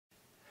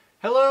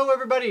Hello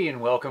everybody and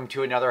welcome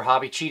to another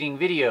hobby cheating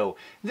video.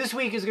 This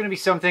week is going to be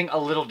something a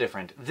little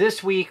different.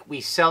 This week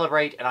we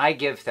celebrate and I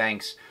give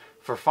thanks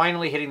for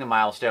finally hitting the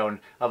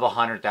milestone of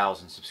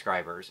 100,000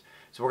 subscribers.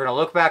 So we're going to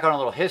look back on a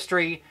little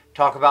history,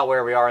 talk about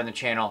where we are in the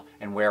channel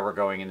and where we're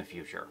going in the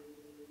future.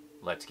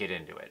 Let's get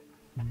into it.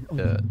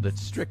 The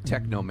strict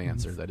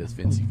technomancer that is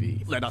Vincey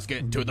V. Let us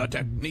get to the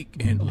technique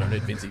and learn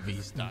it Vincey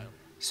V style.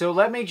 So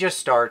let me just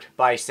start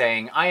by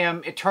saying I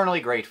am eternally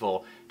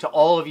grateful to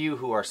all of you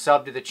who are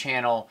subbed to the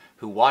channel,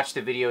 who watch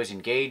the videos,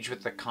 engage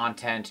with the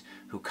content,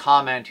 who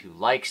comment, who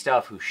like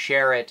stuff, who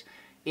share it.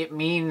 It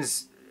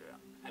means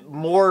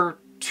more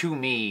to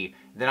me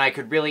than I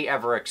could really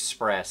ever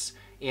express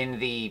in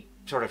the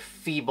sort of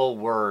feeble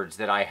words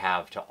that I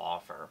have to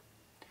offer.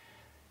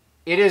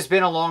 It has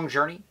been a long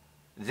journey.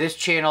 This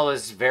channel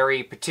is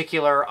very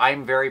particular.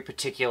 I'm very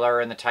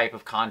particular in the type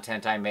of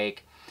content I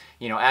make.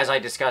 You know, as I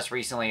discussed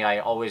recently, I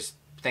always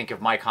think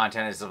of my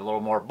content as a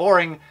little more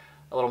boring,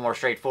 a little more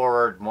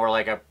straightforward, more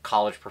like a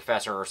college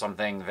professor or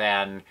something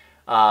than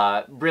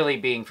really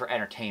being for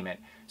entertainment.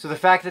 So the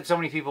fact that so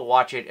many people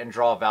watch it and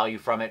draw value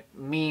from it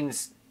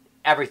means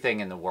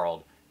everything in the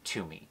world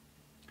to me.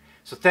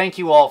 So thank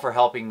you all for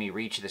helping me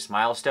reach this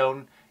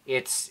milestone.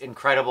 It's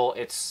incredible.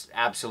 It's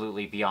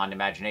absolutely beyond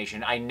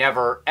imagination. I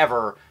never,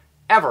 ever,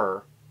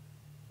 ever,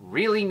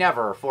 really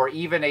never for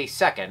even a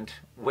second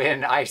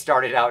when I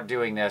started out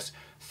doing this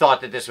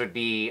thought that this would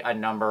be a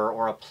number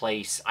or a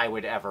place I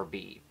would ever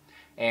be.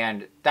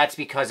 And that's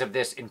because of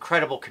this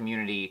incredible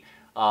community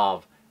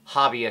of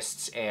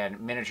hobbyists and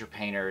miniature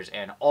painters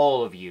and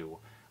all of you.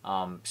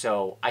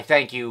 So I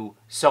thank you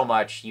so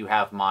much. You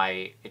have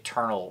my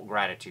eternal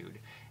gratitude.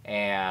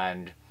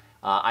 And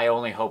I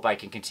only hope I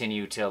can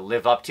continue to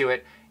live up to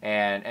it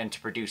and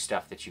to produce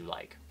stuff that you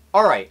like.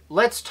 All right,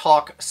 let's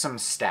talk some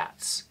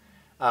stats.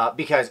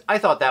 Because I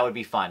thought that would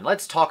be fun.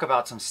 Let's talk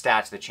about some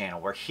stats of the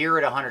channel. We're here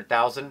at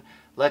 100,000.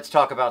 Let's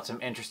talk about some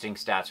interesting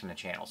stats from the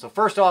channel. So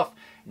first off,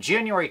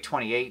 January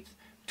 28th,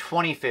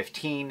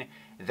 2015,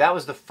 that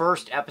was the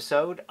first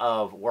episode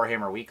of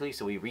Warhammer Weekly.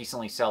 So we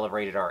recently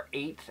celebrated our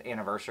 8th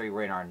anniversary.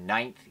 We're in our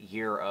 9th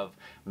year of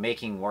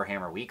making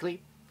Warhammer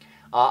Weekly.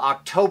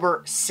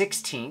 October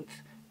 16th,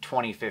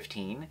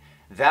 2015,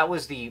 that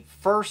was the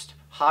first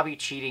hobby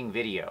cheating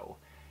video.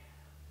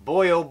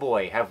 Boy, oh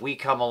boy, have we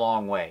come a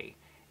long way.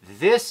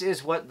 This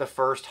is what the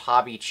first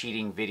hobby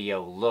cheating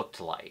video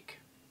looked like.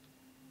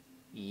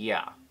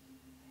 Yeah.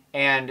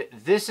 And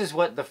this is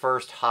what the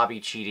first hobby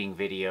cheating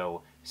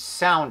video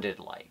sounded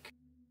like.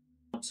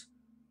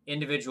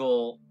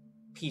 Individual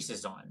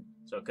pieces on.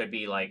 So it could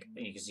be like,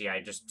 you can see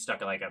I just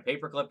stuck like a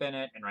paper clip in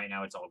it, and right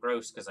now it's all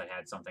gross because I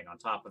had something on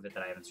top of it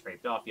that I haven't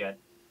scraped off yet.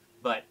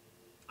 But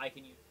I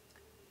can use...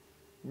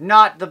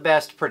 Not the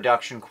best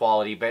production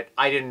quality, but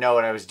I didn't know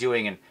what I was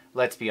doing, and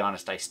let's be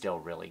honest, I still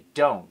really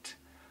don't.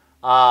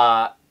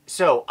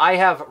 So I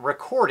have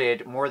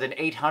recorded more than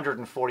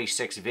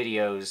 846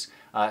 videos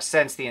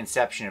since the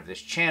inception of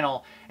this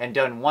channel and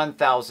done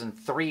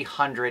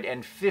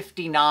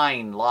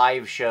 1,359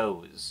 live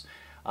shows,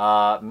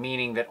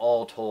 meaning that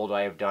all told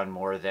I have done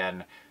more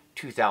than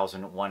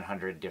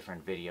 2,100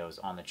 different videos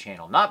on the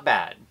channel. Not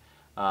bad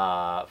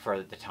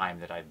for the time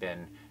that I've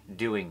been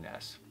doing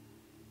this.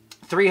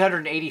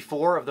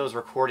 384 of those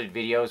recorded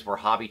videos were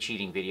hobby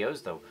cheating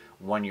videos. The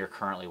one you're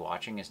currently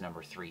watching is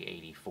number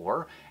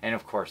 384. And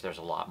of course, there's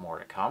a lot more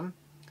to come.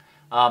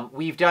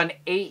 We've done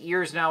 8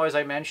 years now, as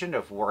I mentioned,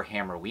 of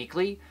Warhammer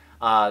Weekly.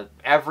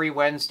 Every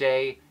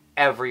Wednesday,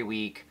 every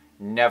week,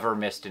 never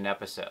missed an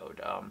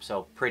episode.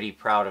 So pretty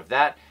proud of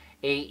that.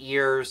 8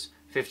 years,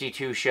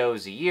 52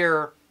 shows a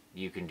year.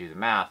 You can do the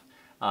math.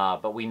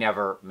 But we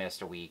never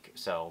missed a week.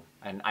 So,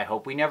 and I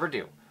hope we never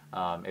do.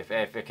 If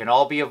it can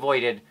all be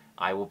avoided,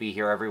 I will be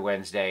here every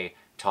Wednesday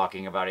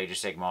talking about Age of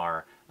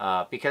Sigmar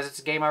because it's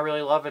a game I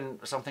really love and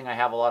something I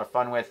have a lot of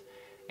fun with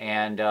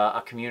and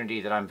a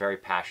community that I'm very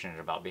passionate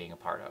about being a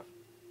part of.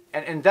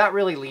 And that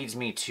really leads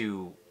me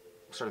to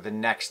sort of the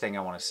next thing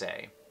I want to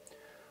say,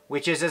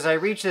 which is as I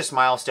reached this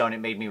milestone, it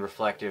made me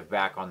reflective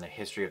back on the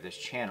history of this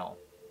channel.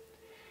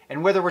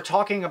 And whether we're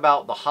talking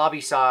about the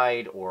hobby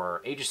side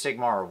or Age of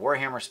Sigmar or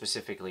Warhammer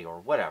specifically or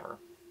whatever,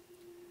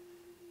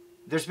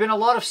 there's been a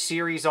lot of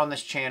series on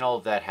this channel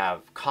that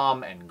have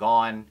come and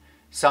gone.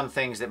 Some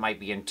things that might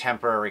be in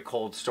temporary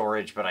cold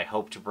storage, but I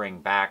hope to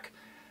bring back.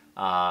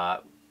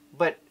 But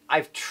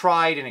I've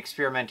tried and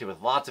experimented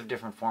with lots of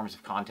different forms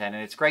of content,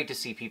 and it's great to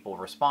see people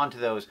respond to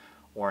those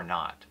or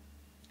not.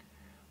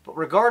 But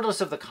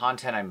regardless of the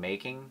content I'm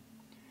making,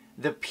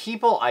 the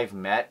people I've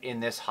met in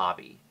this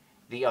hobby,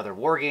 the other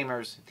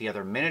wargamers, the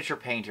other miniature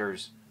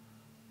painters,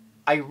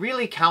 I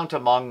really count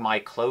among my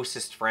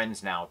closest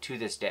friends now to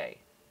this day.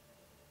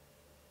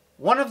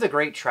 One of the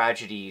great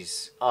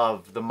tragedies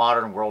of the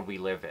modern world we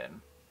live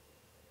in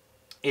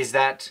is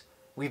that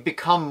we've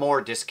become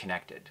more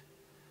disconnected.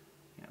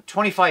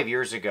 25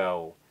 years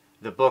ago,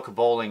 the book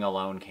Bowling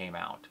Alone came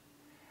out.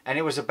 And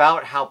it was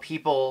about how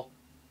people,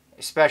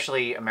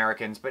 especially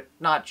Americans, but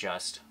not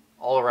just,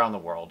 all around the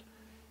world,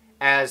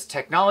 as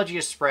technology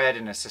has spread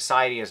and as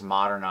society has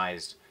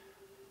modernized,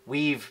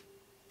 we've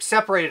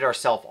separated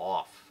ourselves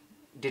off,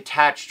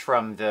 detached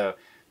from the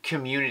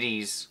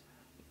communities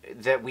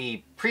that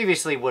we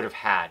previously would have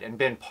had and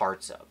been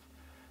parts of,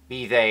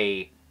 be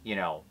they, you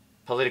know,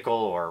 political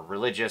or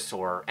religious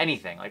or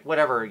anything, like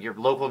whatever, your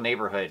local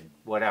neighborhood,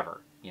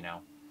 whatever, you know.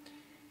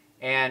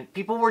 And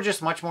people were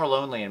just much more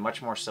lonely and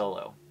much more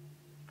solo.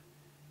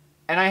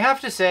 And I have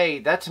to say,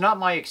 that's not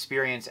my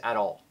experience at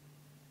all.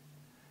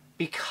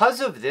 Because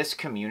of this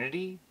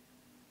community,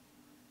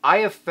 I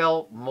have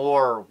felt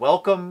more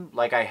welcome,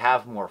 like I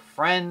have more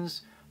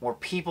friends, more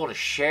people to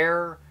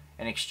share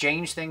and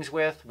exchange things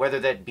with, whether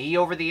that be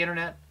over the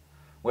internet,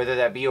 whether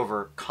that be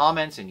over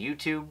comments in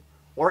YouTube,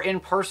 or in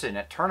person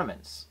at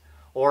tournaments,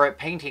 or at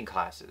painting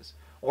classes,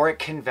 or at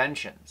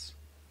conventions.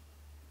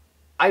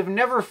 I've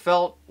never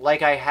felt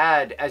like I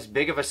had as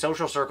big of a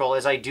social circle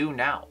as I do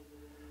now.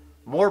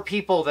 More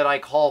people that I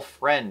call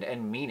friend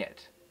and mean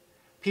it.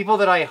 People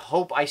that I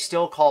hope I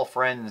still call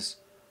friends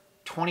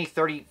 20,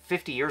 30,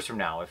 50 years from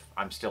now if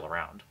I'm still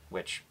around.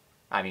 Which,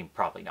 I mean,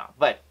 probably not.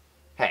 But,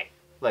 hey,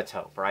 let's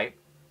hope, right?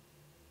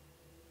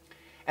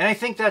 And I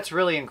think that's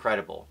really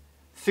incredible.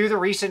 Through the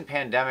recent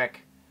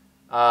pandemic,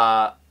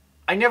 I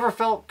never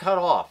felt cut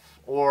off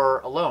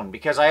or alone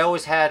because I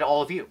always had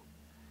all of you.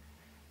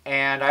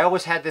 And I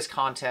always had this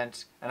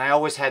content, and I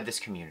always had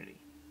this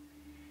community.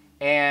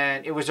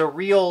 And it was a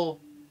real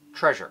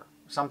treasure,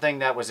 something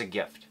that was a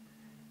gift.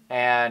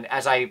 And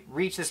as I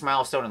reach this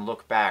milestone and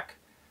look back,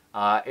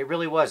 it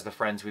really was the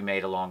friends we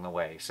made along the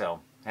way.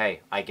 So,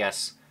 hey, I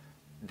guess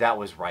that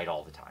was right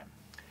all the time.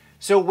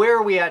 So where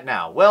are we at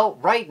now? Well,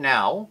 right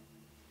now,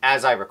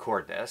 as I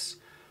record this,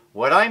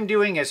 what I'm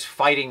doing is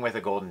fighting with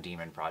a Golden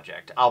Demon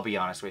project, I'll be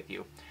honest with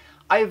you.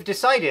 I've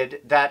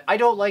decided that I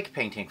don't like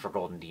painting for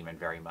Golden Demon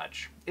very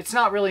much. It's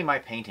not really my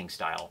painting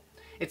style.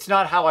 It's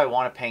not how I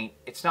want to paint.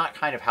 It's not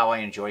kind of how I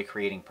enjoy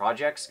creating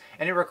projects,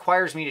 and it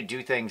requires me to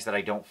do things that I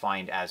don't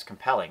find as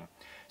compelling.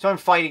 So I'm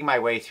fighting my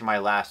way through my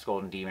last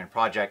Golden Demon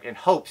project in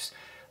hopes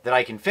that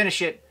I can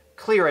finish it,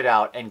 clear it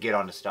out, and get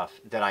onto stuff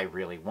that I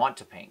really want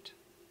to paint.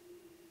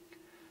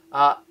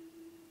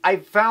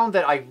 I've found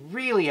that I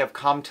really have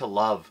come to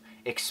love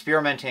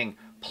experimenting,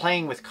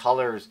 playing with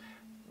colors,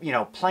 you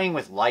know, playing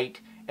with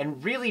light,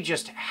 and really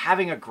just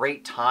having a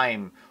great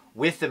time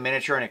with the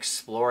miniature and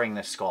exploring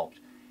the sculpt.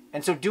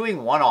 And so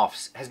doing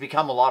one-offs has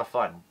become a lot of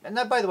fun. And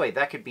that, by the way,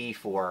 that could be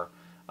for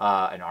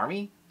an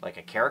army, like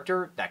a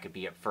character. That could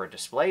be for a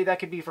display. That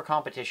could be for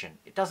competition.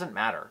 It doesn't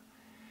matter.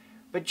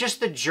 But just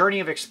the journey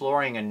of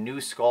exploring a new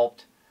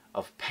sculpt,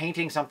 of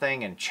painting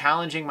something and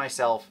challenging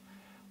myself,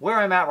 where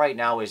I'm at right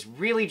now is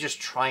really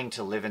just trying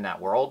to live in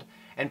that world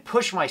and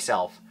push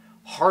myself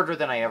harder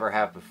than I ever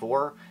have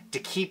before to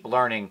keep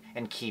learning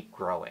and keep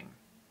growing.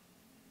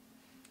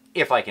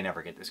 If I can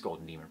ever get this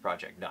Golden Demon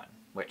project done,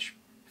 which,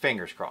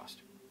 fingers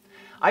crossed.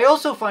 I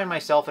also find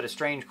myself at a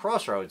strange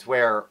crossroads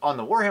where on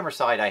the Warhammer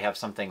side I have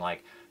something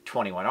like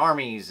 21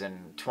 armies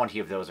and 20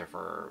 of those are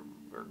for,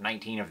 or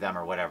 19 of them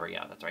or whatever,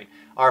 yeah, that's right,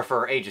 are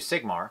for Age of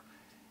Sigmar.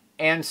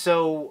 And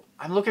so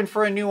I'm looking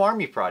for a new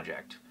army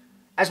project.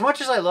 As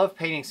much as I love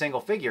painting single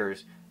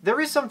figures, there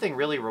is something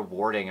really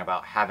rewarding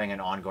about having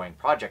an ongoing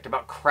project,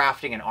 about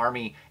crafting an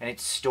army and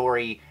its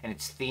story and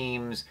its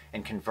themes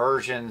and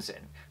conversions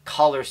and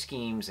color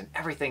schemes and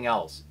everything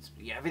else.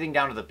 Everything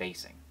down to the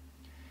basing.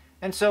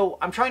 And so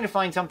I'm trying to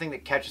find something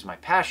that catches my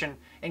passion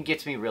and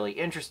gets me really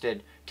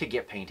interested to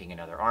get painting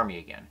another army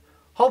again.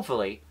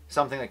 Hopefully,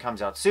 something that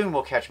comes out soon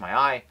will catch my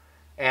eye,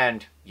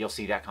 and you'll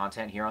see that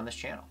content here on this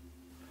channel.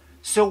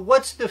 So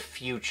what's the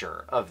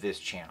future of this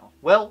channel?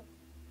 Well,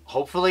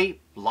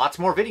 hopefully lots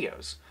more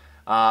videos.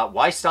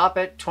 Why stop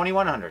at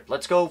 2100?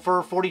 Let's go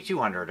for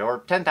 4200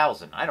 or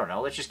 10,000. I don't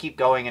know. Let's just keep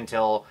going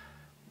until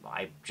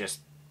I just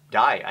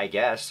die, I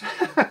guess.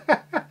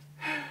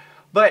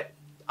 But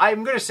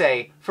I'm going to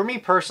say, for me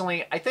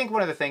personally, I think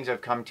one of the things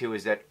I've come to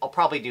is that I'll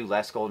probably do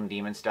less Golden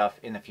Demon stuff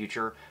in the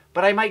future,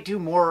 but I might do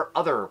more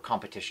other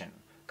competition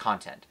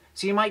content.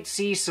 So you might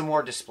see some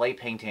more display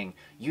painting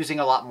using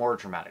a lot more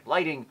dramatic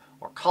lighting,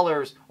 or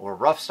colors, or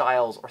rough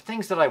styles, or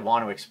things that I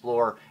want to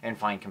explore and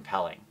find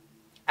compelling,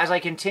 as I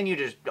continue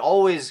to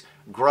always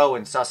grow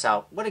and suss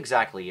out what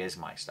exactly is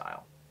my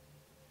style.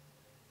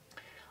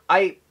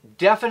 I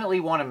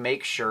definitely want to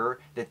make sure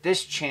that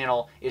this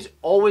channel is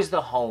always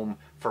the home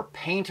for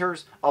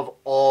painters of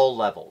all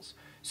levels.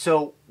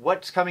 So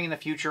what's coming in the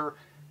future?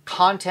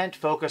 Content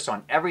focused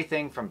on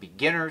everything from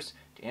beginners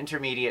to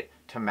intermediate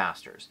to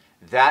masters.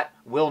 That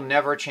will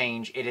never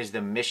change. It is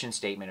the mission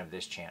statement of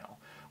this channel.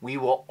 We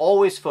will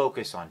always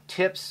focus on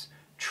tips,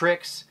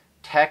 tricks,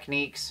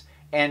 techniques,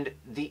 and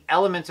the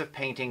elements of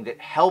painting that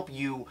help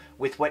you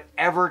with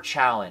whatever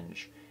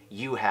challenge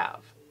you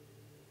have.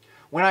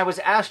 When I was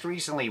asked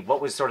recently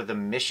what was sort of the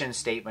mission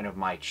statement of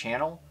my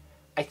channel,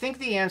 I think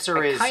the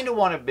answer is I kind of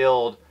want to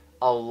build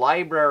a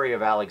library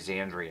of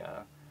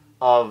Alexandria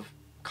of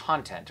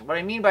content. What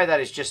I mean by that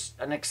is just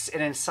an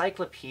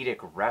encyclopedic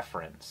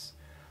reference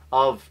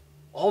of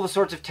all the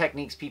sorts of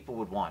techniques people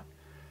would want.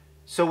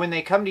 So when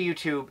they come to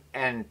YouTube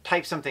and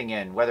type something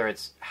in, whether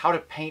it's how to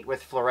paint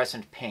with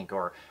fluorescent pink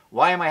or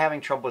why am I having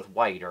trouble with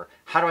white, or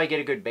how do I get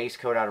a good base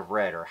coat out of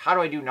red, or how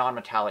do I do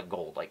non-metallic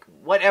gold, like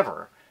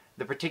whatever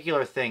the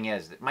particular thing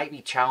is that might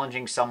be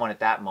challenging someone at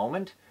that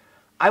moment,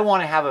 I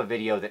want to have a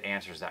video that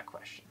answers that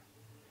question.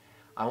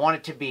 I want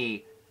it to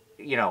be,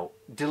 you know,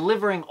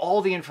 delivering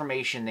all the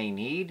information they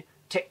need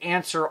to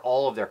answer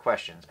all of their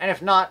questions. And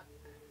if not,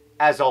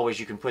 as always,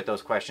 you can put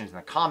those questions in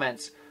the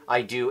comments.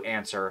 I do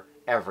answer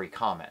every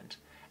comment.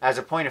 As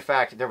a point of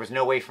fact, there was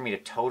no way for me to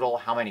total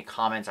how many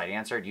comments I'd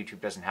answered. YouTube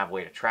doesn't have a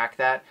way to track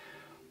that.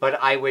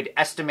 But I would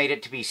estimate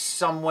it to be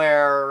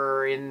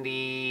somewhere in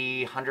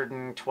the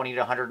 120 to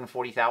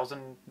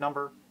 140,000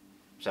 number.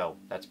 So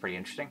that's pretty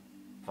interesting.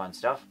 Fun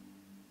stuff.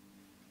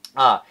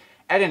 At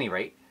any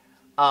rate,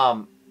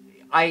 I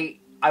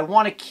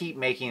want to keep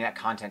making that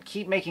content,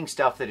 keep making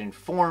stuff that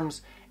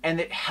informs and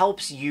that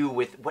helps you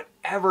with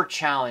whatever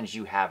challenge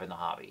you have in the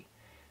hobby.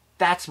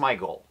 That's my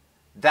goal.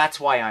 That's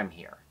why I'm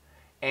here.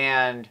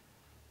 And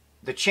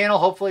the channel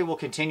hopefully will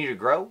continue to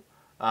grow.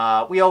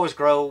 We always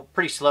grow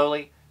pretty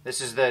slowly. This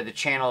is the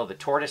channel of the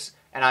tortoise,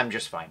 and I'm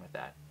just fine with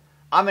that.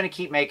 I'm going to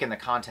keep making the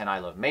content I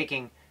love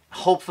making.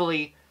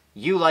 Hopefully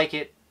you like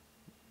it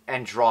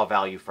and draw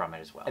value from it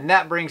as well. And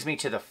that brings me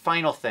to the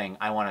final thing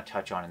I want to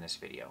touch on in this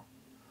video.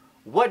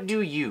 What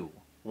do you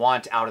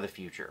want out of the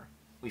future?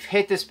 We've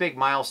hit this big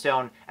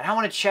milestone, and I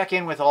want to check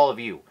in with all of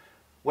you.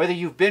 Whether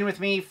you've been with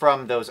me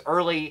from those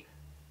early,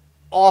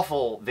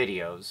 awful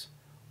videos,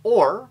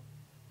 or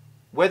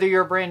whether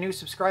you're a brand new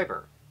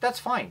subscriber, that's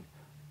fine.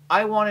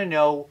 I want to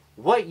know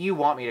what you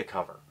want me to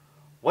cover.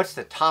 What's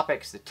the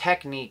topics, the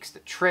techniques, the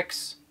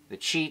tricks, the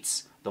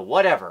cheats, the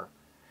whatever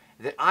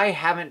that I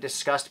haven't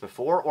discussed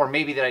before, or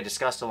maybe that I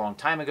discussed a long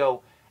time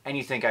ago and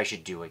you think I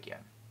should do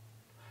again.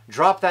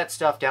 Drop that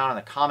stuff down in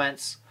the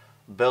comments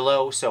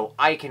below so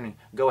I can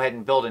go ahead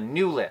and build a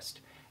new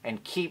list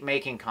and keep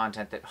making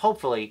content that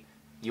hopefully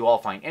you all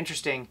find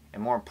interesting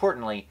and, more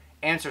importantly,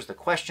 answers the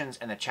questions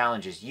and the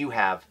challenges you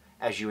have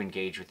as you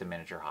engage with the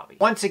miniature hobby.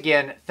 Once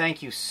again,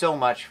 thank you so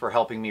much for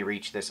helping me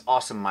reach this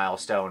awesome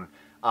milestone.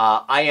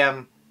 I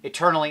am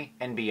eternally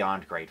and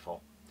beyond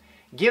grateful.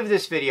 Give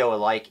this video a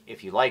like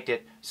if you liked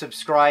it.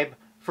 Subscribe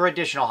for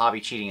additional hobby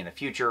cheating in the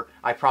future.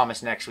 I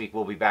promise next week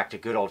we'll be back to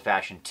good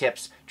old-fashioned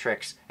tips,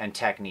 tricks, and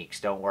techniques.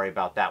 Don't worry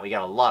about that. We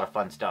got a lot of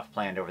fun stuff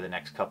planned over the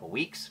next couple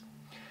weeks.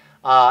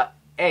 Hey,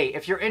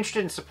 if you're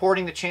interested in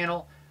supporting the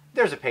channel,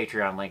 there's a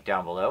Patreon link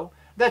down below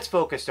that's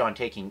focused on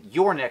taking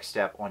your next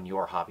step on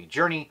your hobby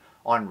journey,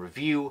 on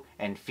review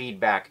and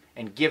feedback,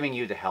 and giving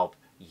you the help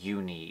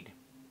you need.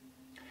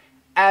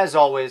 As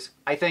always,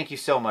 I thank you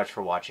so much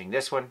for watching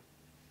this one,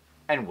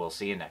 and we'll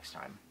see you next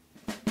time.